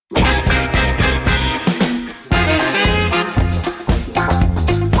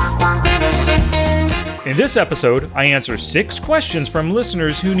In this episode, I answer 6 questions from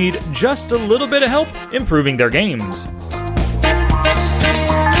listeners who need just a little bit of help improving their games.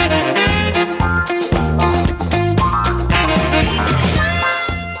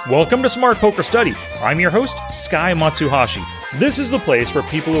 Welcome to Smart Poker Study. I'm your host, Sky Matsuhashi. This is the place for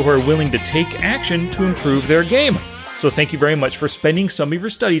people who are willing to take action to improve their game. So thank you very much for spending some of your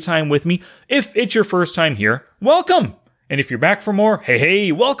study time with me. If it's your first time here, welcome! And if you're back for more,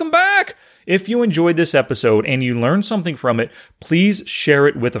 hey, welcome back! If you enjoyed this episode and you learned something from it, please share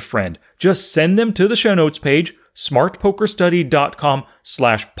it with a friend. Just send them to the show notes page,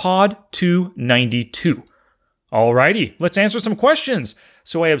 smartpokerstudy.com/pod292. Alrighty, let's answer some questions.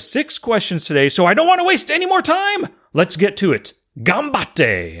 So I have 6 questions today, so I don't want to waste any more time. Let's get to it.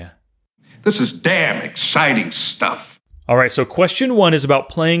 Gambate! This is damn exciting stuff. Alright, so question 1 is about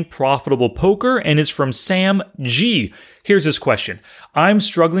playing profitable poker and is from Sam G. Here's his question. I'm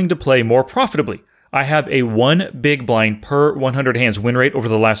struggling to play more profitably. I have a 1 big blind per 100 hands win rate over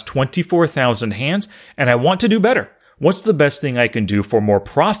the last 24,000 hands, and I want to do better. What's the best thing I can do for more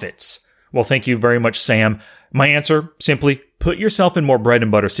profits? Well, thank you very much, Sam. My answer, simply put yourself in more bread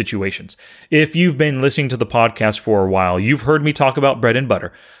and butter situations. If you've been listening to the podcast for a while, you've heard me talk about bread and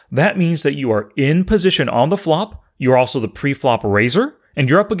butter. That means that you are in position on the flop, you're also the pre-flop raiser, and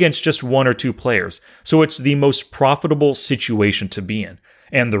you're up against just 1 or 2 players. So it's the most profitable situation to be in.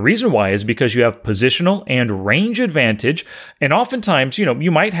 And the reason why is because you have positional and range advantage, and oftentimes,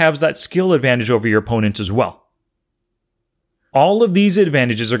 you might have that skill advantage over your opponent as well. All of these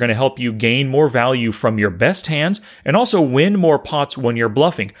advantages are going to help you gain more value from your best hands and also win more pots when you're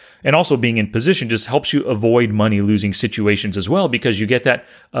bluffing. And also being in position just helps you avoid money losing situations as well because you get that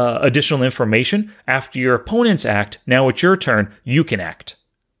additional information after your opponents act. Now it's your turn, you can act.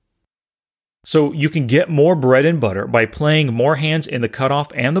 So you can get more bread and butter by playing more hands in the cutoff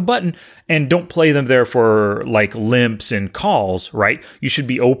and the button, and don't play them there for like limps and calls, right? You should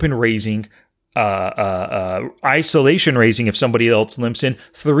be open raising, isolation raising if somebody else limps in,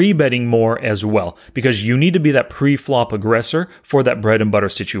 3-betting more as well, because you need to be that pre-flop aggressor for that bread and butter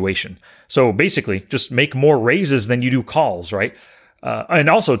situation. So basically, just make more raises than you do calls, right? And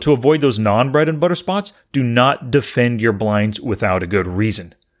also, to avoid those non-bread and butter spots, do not defend your blinds without a good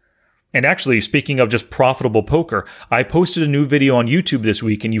reason. And actually, speaking of just profitable poker, I posted a new video on YouTube this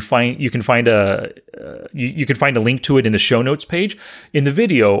week, and you can find a link to it in the show notes page. In the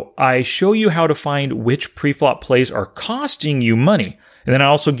video, I show you how to find which pre-flop plays are costing you money, and then I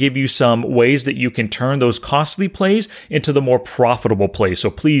also give you some ways that you can turn those costly plays into the more profitable plays. So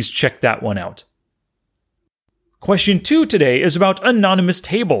please check that one out. Question 2 today is about anonymous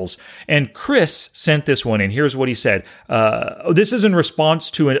tables, and Chris sent this one in. Here's what he said. This is in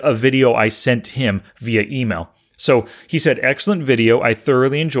response to a video I sent him via email. So he said, excellent video. I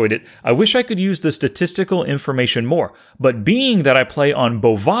thoroughly enjoyed it. I wish I could use the statistical information more, but being that I play on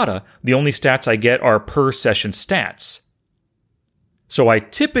Bovada, the only stats I get are per session stats. So I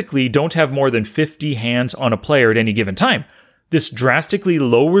typically don't have more than 50 hands on a player at any given time. This drastically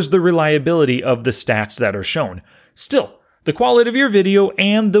lowers the reliability of the stats that are shown. Still, the quality of your video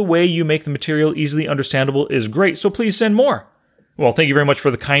and the way you make the material easily understandable is great, so please send more. Well, thank you very much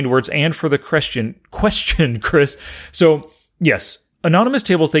for the kind words and for the question, Chris. So, yes, anonymous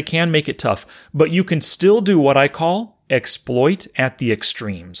tables, they can make it tough, but you can still do what I call exploit at the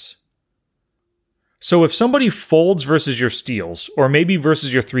extremes. So if somebody folds versus your steals, or maybe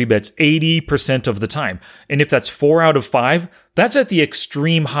versus your 3-bets 80% of the time, and if that's 4 out of 5, that's at the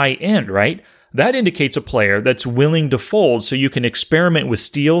extreme high end, right? That indicates a player that's willing to fold so you can experiment with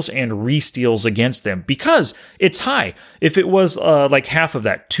steals and re-steals against them, because it's high. If it was like half of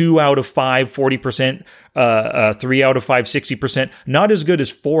that, 2 out of 5, 40%, 3 out of 5, 60%, not as good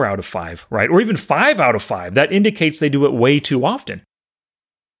as 4 out of 5, right? Or even 5 out of 5. That indicates they do it way too often.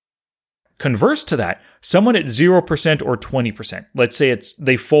 Converse to that, someone at 0% or 20%, let's say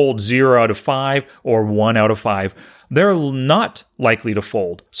they fold 0 out of 5 or 1 out of 5, they're not likely to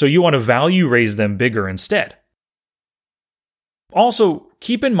fold. So you want to value raise them bigger instead. Also,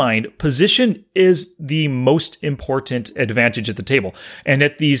 keep in mind, position is the most important advantage at the table. And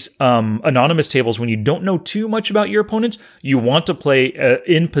at these anonymous tables, when you don't know too much about your opponents, you want to play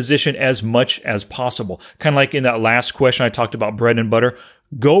in position as much as possible. Kind of like in that last question I talked about bread and butter.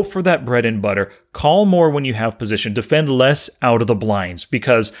 Go for that bread and butter. Call more when you have position. Defend less out of the blinds,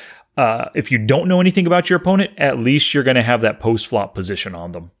 because if you don't know anything about your opponent, at least you're going to have that post-flop position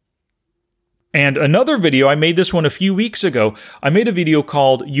on them. And another video, I made this one a few weeks ago. I made a video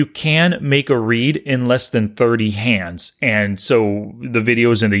called You Can Make a Read in Less Than 30 Hands. And so the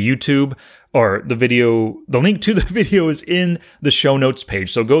video is in the YouTube, or the link to the video is in the show notes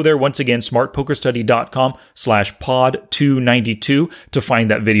page. So go there once again, smartpokerstudy.com/pod292 to find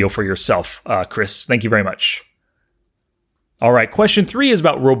that video for yourself. Chris, thank you very much. All right, question 3 is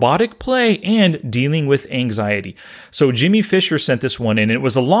about robotic play and dealing with anxiety. So Jimmy Fisher sent this one in, and it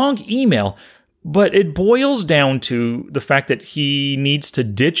was a long email, but it boils down to the fact that he needs to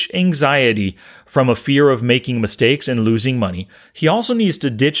ditch anxiety from a fear of making mistakes and losing money. He also needs to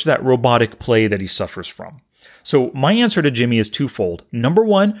ditch that robotic play that he suffers from. So my answer to Jimmy is twofold. Number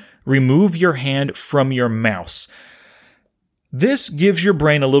 1, remove your hand from your mouse. This gives your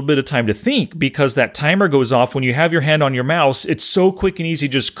brain a little bit of time to think because that timer goes off when you have your hand on your mouse. It's so quick and easy.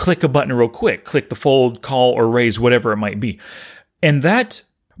 Just click a button real quick. Click the fold, call, or raise, whatever it might be. And that,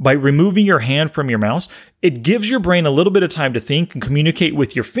 by removing your hand from your mouse, it gives your brain a little bit of time to think and communicate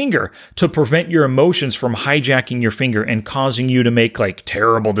with your finger to prevent your emotions from hijacking your finger and causing you to make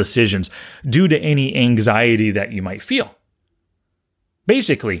terrible decisions due to any anxiety that you might feel.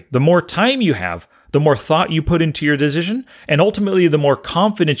 Basically, the more time you have, the more thought you put into your decision, and ultimately the more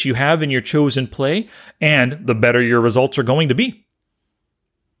confidence you have in your chosen play, and the better your results are going to be.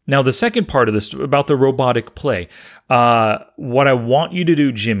 Now, the second part of this, about the robotic play, what I want you to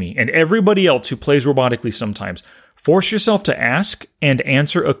do, Jimmy, and everybody else who plays robotically sometimes, force yourself to ask and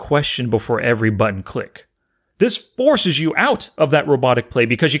answer a question before every button click. This forces you out of that robotic play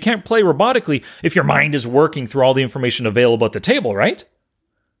because you can't play robotically if your mind is working through all the information available at the table, right?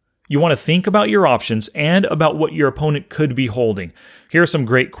 You want to think about your options and about what your opponent could be holding. Here are some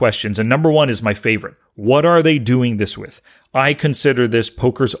great questions, and number 1 is my favorite. What are they doing this with? I consider this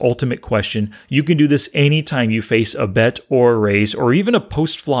poker's ultimate question. You can do this anytime you face a bet or a raise or even a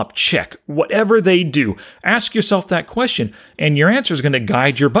post-flop check. Whatever they do, ask yourself that question, and your answer is going to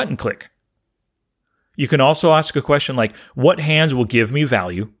guide your button click. You can also ask a question like, what hands will give me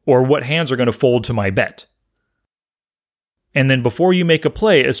value, or what hands are going to fold to my bet? And then before you make a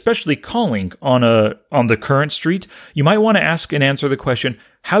play, especially calling on the current street, you might want to ask and answer the question,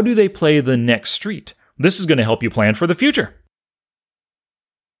 how do they play the next street? This is going to help you plan for the future.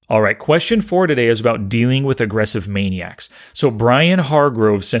 All right, question 4 today is about dealing with aggressive maniacs. So Brian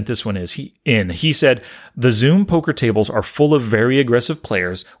Hargrove sent this one in. He said, the Zoom poker tables are full of very aggressive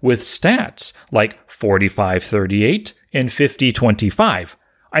players with stats like 45-38 and 50-25.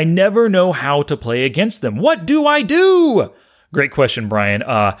 I never know how to play against them. What do I do? Great question, Brian.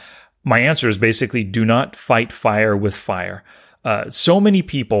 My answer is basically do not fight fire with fire. So many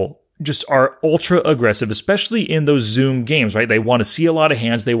people just are ultra aggressive, especially in those Zoom games, right? They want to see a lot of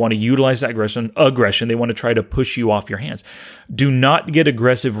hands. They want to utilize that aggression. They want to try to push you off your hands. Do not get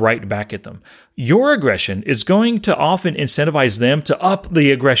aggressive right back at them. Your aggression is going to often incentivize them to up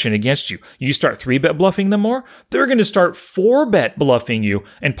the aggression against you. You start 3-bet bluffing them more, they're going to start 4-bet bluffing you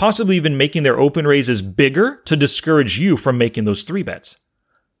and possibly even making their open raises bigger to discourage you from making those 3-bets.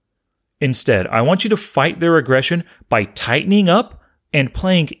 Instead, I want you to fight their aggression by tightening up and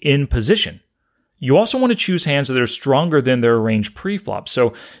playing in position. You also want to choose hands that are stronger than their range pre-flop.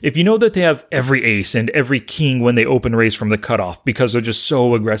 So if you know that they have every ace and every king when they open raise from the cutoff because they're just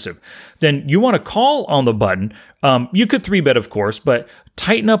so aggressive, then you want to call on the button. You could 3-bet, of course, but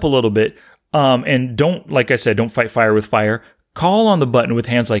tighten up a little bit and don't, like I said, don't fight fire with fire. Call on the button with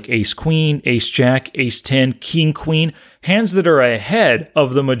hands like ace-queen, ace-jack, ace-10, king-queen, hands that are ahead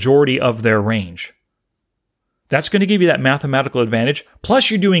of the majority of their range. That's going to give you that mathematical advantage. Plus,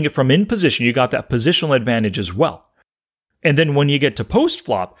 you're doing it from in position. You got that positional advantage as well. And then when you get to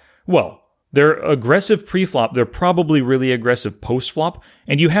post-flop, well, they're aggressive pre-flop. They're probably really aggressive post-flop.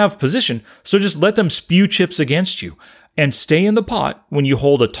 And you have position. So just let them spew chips against you. And stay in the pot when you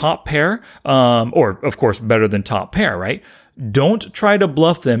hold a top pair, or, of course, better than top pair, right? Don't try to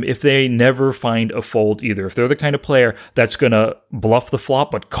bluff them if they never find a fold either. If they're the kind of player that's going to bluff the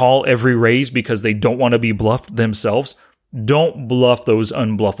flop but call every raise because they don't want to be bluffed themselves, don't bluff those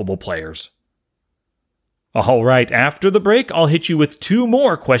unbluffable players. All right, after the break, I'll hit you with 2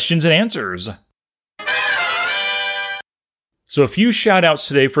 more questions and answers. So a few shout outs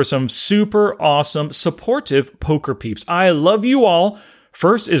today for some super awesome, supportive poker peeps. I love you all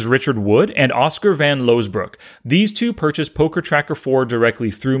First is Richard Wood and Oscar Van Loosbroek. These two purchased Poker Tracker 4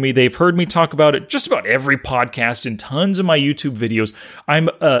 directly through me. They've heard me talk about it just about every podcast and tons of my YouTube videos. I'm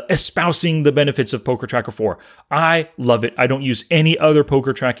espousing the benefits of Poker Tracker 4. I love it. I don't use any other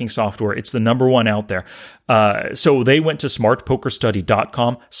poker tracking software. It's the number one out there. So they went to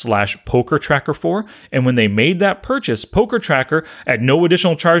smartpokerstudy.com/pokertracker4. And when they made that purchase, Poker Tracker, at no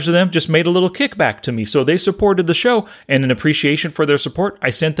additional charge to them, just made a little kickback to me. So they supported the show, and in appreciation for their support,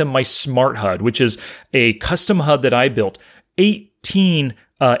 I sent them my Smart HUD, which is a custom HUD that I built. 18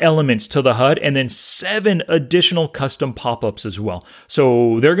 elements to the HUD, and then 7 additional custom pop-ups as well.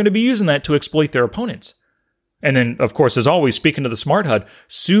 So they're going to be using that to exploit their opponents. And then, of course, as always, speaking of the Smart HUD,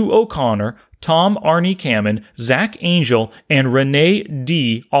 Sue O'Connor, Tom Arnie Kamen, Zach Angel, and Renee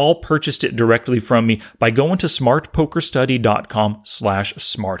D all purchased it directly from me by going to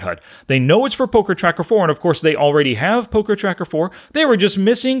smartpokerstudy.com/smarthud. They know it's for Poker Tracker 4, and of course, they already have Poker Tracker 4. They were just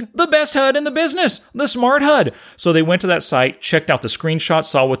missing the best HUD in the business, the Smart HUD. So they went to that site, checked out the screenshots,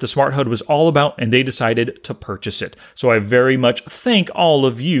 saw what the Smart HUD was all about, and they decided to purchase it. So I very much thank all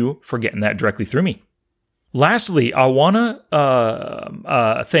of you for getting that directly through me. Lastly, I want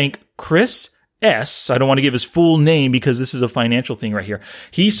to thank Chris S. I don't want to give his full name because this is a financial thing right here.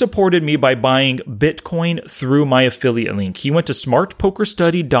 He supported me by buying Bitcoin through my affiliate link. He went to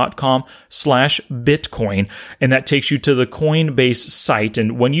smartpokerstudy.com/Bitcoin, and that takes you to the Coinbase site.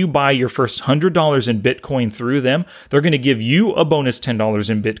 And when you buy your first $100 in Bitcoin through them, they're going to give you a bonus $10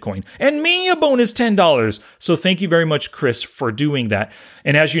 in Bitcoin and me a bonus $10. So thank you very much, Chris, for doing that.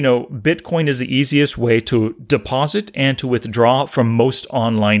 And as you know, Bitcoin is the easiest way to deposit and to withdraw from most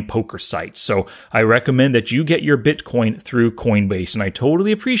online poker sites. So I recommend that you get your Bitcoin through Coinbase, and I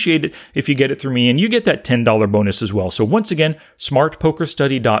totally appreciate it if you get it through me, and you get that $10 bonus as well. So once again,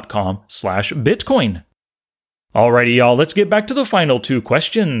 smartpokerstudy.com/Bitcoin. Alrighty, y'all, let's get back to the final 2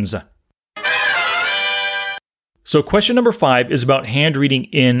 questions. So question number 5 is about hand reading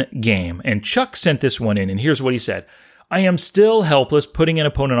in game, and Chuck sent this one in, and here's what he said. I am still helpless putting an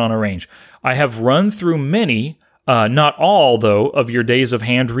opponent on a range. I have run through many, not all, though, of your days of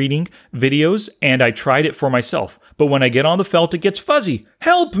hand reading videos, and I tried it for myself. But when I get on the felt, it gets fuzzy.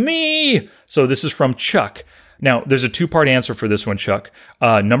 Help me! So this is from Chuck. Now, there's a 2-part answer for this one, Chuck.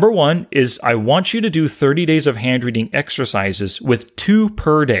 Number 1 is I want you to do 30 days of hand reading exercises with 2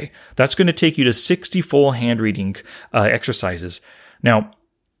 per day. That's going to take you to 60 full hand reading exercises. Now,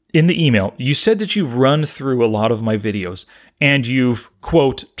 in the email, you said that you've run through a lot of my videos and you've,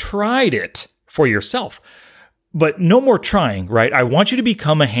 quote, tried it for yourself. But no more trying, right? I want you to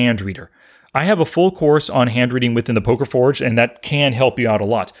become a hand reader. I have a full course on hand reading within the Poker Forge, and that can help you out a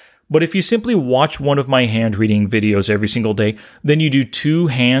lot. But if you simply watch one of my hand reading videos every single day, then you do 2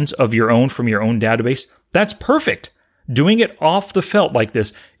 hands of your own from your own database, that's perfect. Doing it off the felt like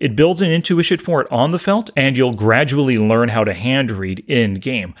this, it builds an intuition for it on the felt, and you'll gradually learn how to hand read in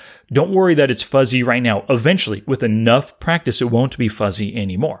game. Don't worry that it's fuzzy right now. Eventually, with enough practice, it won't be fuzzy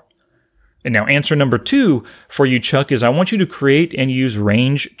anymore. And now answer number 2 for you, Chuck, is I want you to create and use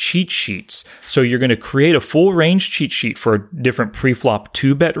range cheat sheets. So you're going to create a full range cheat sheet for different pre-flop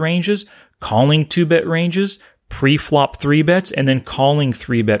 2-bet ranges, calling 2-bet ranges, pre-flop 3-bets, and then calling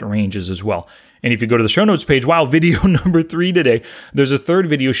 3-bet ranges as well. And if you go to the show notes page, wow, video number 3 today, there's a 3rd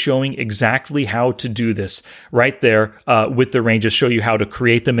video showing exactly how to do this right there with the ranges, show you how to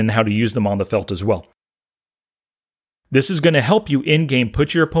create them and how to use them on the felt as well. This is going to help you in-game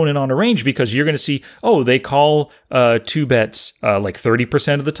put your opponent on a range because you're going to see, oh, they call 2 bets like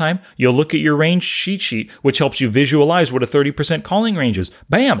 30% of the time. You'll look at your range cheat sheet, which helps you visualize what a 30% calling range is.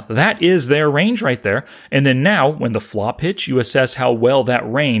 Bam! That is their range right there. And then now, when the flop hits, you assess how well that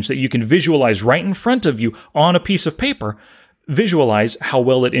range that you can visualize right in front of you on a piece of paper, visualize how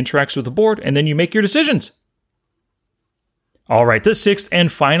well it interacts with the board, and then you make your decisions. All right, the 6th and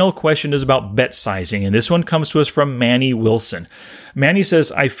final question is about bet sizing, and this one comes to us from Manny Wilson. Manny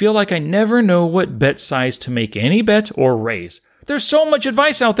says, I feel like I never know what bet size to make any bet or raise. There's so much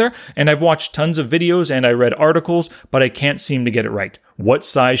advice out there, and I've watched tons of videos and I read articles, but I can't seem to get it right. What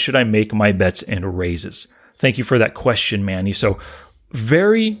size should I make my bets and raises? Thank you for that question, Manny. So, a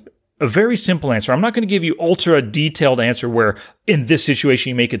very simple answer. I'm not going to give you ultra detailed answer where in this situation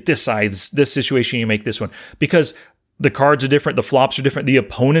you make it this size, this situation you make this one, because the cards are different, the flops are different, the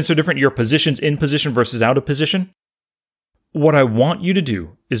opponents are different, your position's in position versus out of position. What I want you to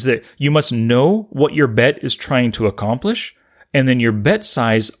do is that you must know what your bet is trying to accomplish, and then your bet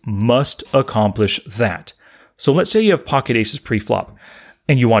size must accomplish that. So let's say you have pocket aces pre-flop,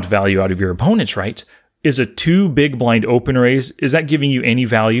 and you want value out of your opponents, right? Is a 2 big blind open raise, is that giving you any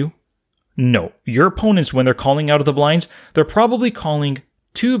value? No. Your opponents, when they're calling out of the blinds, they're probably calling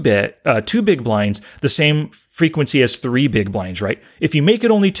two big blinds, the same frequency as 3 big blinds, right? If you make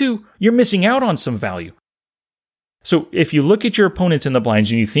it only 2, you're missing out on some value. So if you look at your opponents in the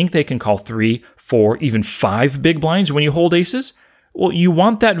blinds and you think they can call 3, 4, even 5 big blinds when you hold aces, well, you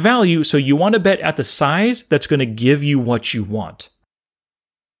want that value, so you want to bet at the size that's going to give you what you want.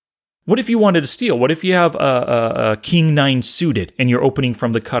 What if you wanted to steal? What if you have a king 9 suited and you're opening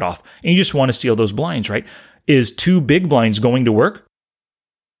from the cutoff and you just want to steal those blinds, right? Is 2 big blinds going to work?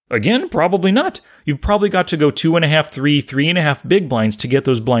 Again, probably not. You've probably got to go 2.5, 3, 3.5 big blinds to get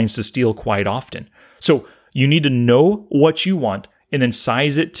those blinds to steal quite often. So you need to know what you want and then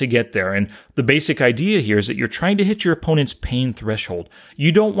size it to get there. And the basic idea here is that you're trying to hit your opponent's pain threshold.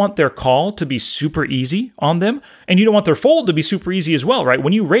 You don't want their call to be super easy on them, and you don't want their fold to be super easy as well, right?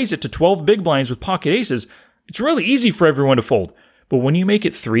 When you raise it to 12 big blinds with pocket aces, it's really easy for everyone to fold. But when you make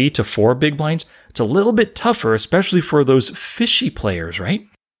it 3 to 4 big blinds, it's a little bit tougher, especially for those fishy players, right?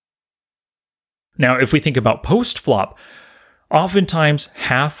 Now, if we think about post-flop, oftentimes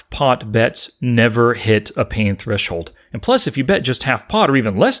half-pot bets never hit a pain threshold. And plus, if you bet just half-pot or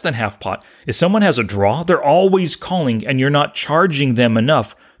even less than half-pot, if someone has a draw, they're always calling and you're not charging them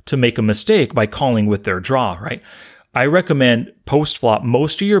enough to make a mistake by calling with their draw, right? I recommend post-flop,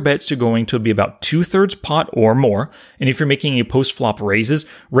 most of your bets are going to be about 2/3 pot or more. And if you're making a post-flop raises,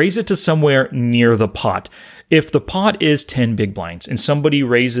 raise it to somewhere near the pot. If the pot is 10 big blinds and somebody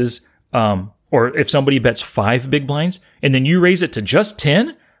raises, or if somebody bets 5 big blinds and then you raise it to just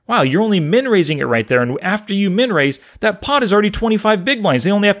 10, wow, you're only min raising it right there. And after you min raise, that pot is already 25 big blinds.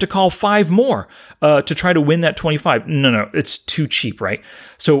 They only have to call 5 more to try to win that 25. No, it's too cheap, right?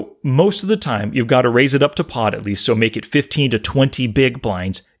 So most of the time, you've got to raise it up to pot at least. So make it 15 to 20 big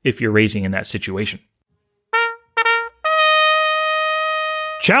blinds if you're raising in that situation.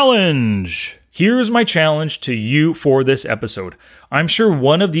 Challenge! Here's my challenge to you for this episode. I'm sure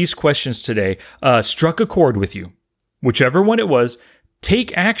one of these questions today struck a chord with you. Whichever one it was,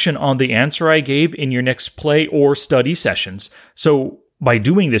 take action on the answer I gave in your next play or study sessions. So by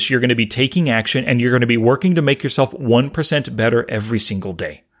doing this, you're going to be taking action and you're going to be working to make yourself 1% better every single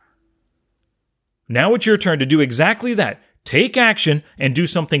day. Now it's your turn to do exactly that. Take action and do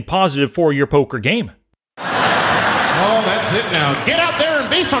something positive for your poker game. Oh, that's it now. Get out there and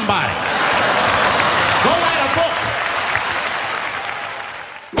be somebody. Go write a book.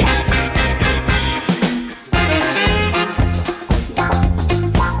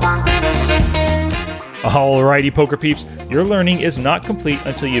 Alrighty, poker peeps, your learning is not complete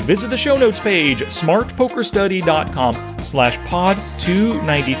until you visit the show notes page,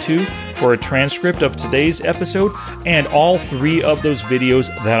 smartpokerstudy.com/pod292 for a transcript of today's episode and all 3 of those videos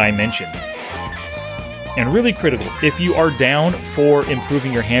that I mentioned. And really critical, if you are down for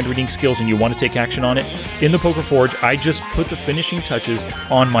improving your hand reading skills and you want to take action on it, in the Poker Forge, I just put the finishing touches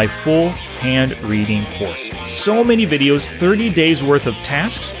on my full hand reading course. So many videos, 30 days worth of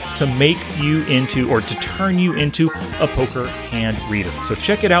tasks to make you into, or to turn you into a poker hand reader. So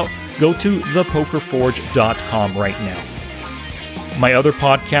check it out. Go to thepokerforge.com right now. My other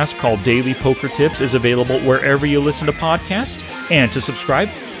podcast called Daily Poker Tips is available wherever you listen to podcasts. And to subscribe,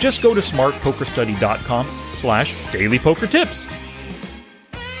 just go to smartpokerstudy.com/dailypokertips.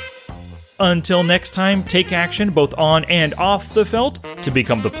 Until next time, take action both on and off the felt to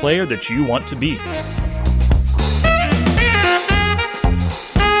become the player that you want to be.